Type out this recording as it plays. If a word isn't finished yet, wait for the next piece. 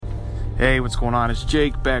Hey, what's going on? It's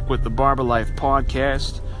Jake back with the Barber Life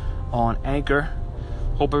podcast on Anchor.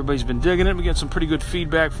 Hope everybody's been digging it. We get some pretty good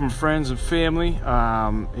feedback from friends and family.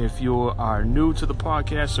 If you are new to the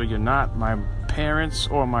podcast, or you're not my parents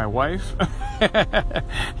or my wife,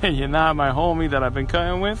 and you're not my homie that I've been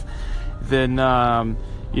cutting with, then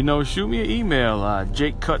shoot me an email,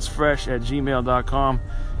 jakecutsfresh@gmail.com.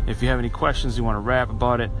 If you have any questions, you want to rap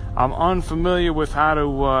about it. I'm unfamiliar with how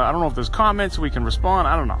to, I don't know if there's comments we can respond.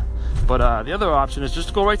 I don't know. But the other option is just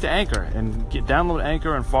to go right to Anchor and download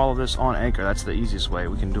Anchor and follow this on Anchor. That's the easiest way.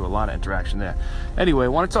 We can do a lot of interaction there. Anyway, I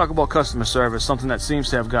want to talk about customer service, something that seems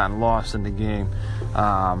to have gotten lost in the game.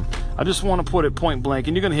 I just want to put it point blank,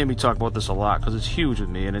 and you're going to hear me talk about this a lot because it's huge with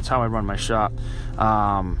me and it's how I run my shop.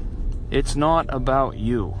 It's not about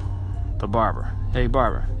you, the barber. Hey,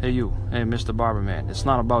 barber. Hey, you. Hey, Mr. Barber Man. It's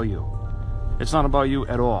not about you. It's not about you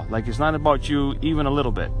at all. Like, it's not about you even a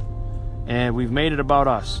little bit. And we've made it about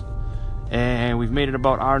us. And we've made it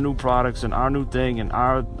about our new products and our new thing and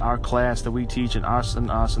our class that we teach and us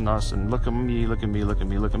and us and us. And look at me, look at me, look at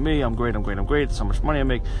me, look at me. I'm great, I'm great, I'm great. That's how much money I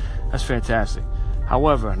make. That's fantastic.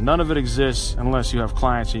 However, none of it exists unless you have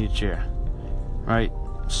clients in your chair. Right?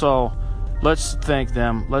 So let's thank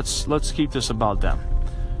them. Let's keep this about them.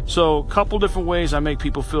 So a couple different ways I make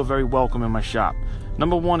people feel very welcome in my shop.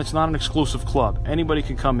 Number one, it's not an exclusive club. Anybody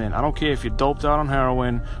can come in. I don't care if you're doped out on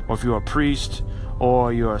heroin, or if you're a priest,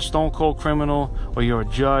 or you're a stone cold criminal, or you're a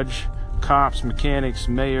judge, cops, mechanics,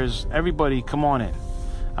 mayors. Everybody, come on in.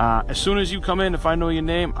 As soon as you come in, if I know your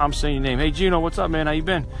name, I'm saying your name. Hey, Gino, what's up, man? How you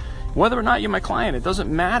been? Whether or not you're my client, it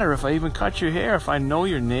doesn't matter if I even cut your hair. If I know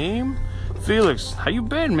your name, Felix, how you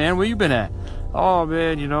been, man? Where you been at? Oh,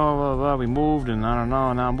 man, we moved, and I don't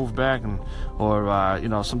know, now I moved back, or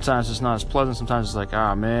sometimes it's not as pleasant. Sometimes it's like,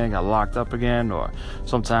 man, got locked up again, or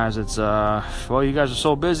sometimes it's, you guys are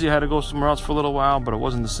so busy, I had to go somewhere else for a little while, but it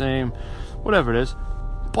wasn't the same, whatever it is.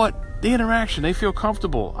 But the interaction, they feel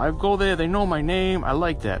comfortable. I go there, they know my name, I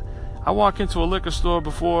like that. I walk into a liquor store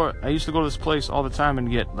before. I used to go to this place all the time and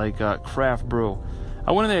get, craft brew.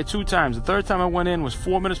 I went in there 2 times. The third time I went in was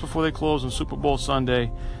 4 minutes before they closed on Super Bowl Sunday.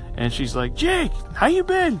 And she's like, Jake, how you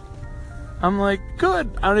been? I'm like,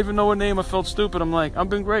 good. I don't even know her name. I felt stupid. I'm like, I've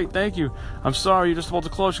been great. Thank you. I'm sorry. You're just about to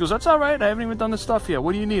close. She goes, that's all right. I haven't even done the stuff yet.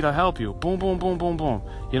 What do you need? I'll help you. Boom, boom, boom, boom, boom.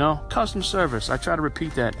 Customer service. I try to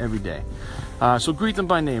repeat that every day. So greet them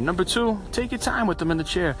by name. Number 2, take your time with them in the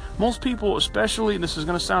chair. Most people, especially, this is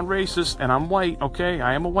going to sound racist, and I'm white, okay?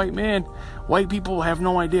 I am a white man. White people have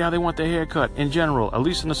no idea how they want their hair cut in general, at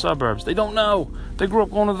least in the suburbs. They don't know. They grew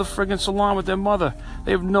up going to the friggin' salon with their mother.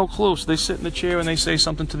 They have no clue. So they sit in the chair and they say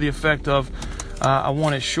something to the effect of, I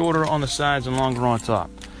want it shorter on the sides and longer on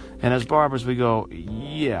top. And as barbers, we go,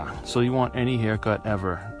 yeah. So you want any haircut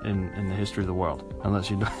ever in the history of the world,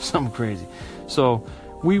 unless you're doing something crazy. So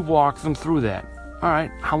we walk them through that. All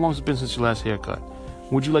right, how long has it been since your last haircut?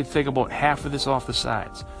 Would you like to take about half of this off the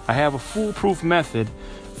sides? I have a foolproof method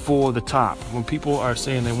for the top. When people are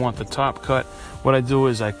saying they want the top cut, what I do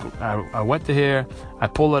is I wet the hair, I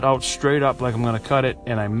pull it out straight up like I'm going to cut it,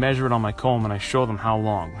 and I measure it on my comb, and I show them how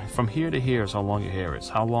long. From here to here is how long your hair is.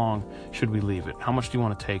 How long should we leave it? How much do you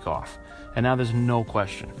want to take off? And now there's no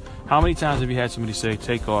question. How many times have you had somebody say,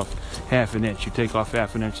 take off half an inch? You take off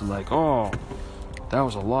half an inch and like, oh, that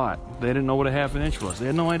was a lot. They didn't know what a half an inch was. They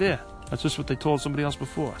had no idea. That's just what they told somebody else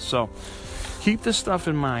before. So keep this stuff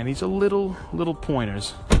in mind. These are little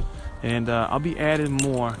pointers, and I'll be adding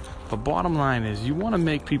more. But bottom line is, you want to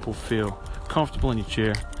make people feel comfortable in your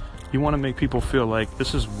chair. You want to make people feel like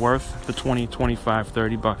this is worth the 20, 25,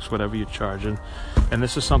 30 bucks, whatever you're charging. And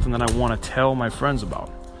this is something that I want to tell my friends about.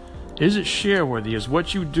 Is it share worthy? Is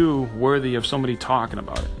what you do worthy of somebody talking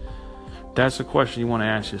about it? That's the question you want to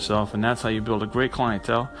ask yourself, and that's how you build a great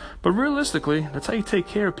clientele. But realistically, that's how you take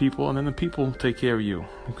care of people, and then the people take care of you,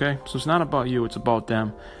 okay? So it's not about you, it's about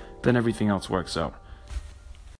them. Then everything else works out.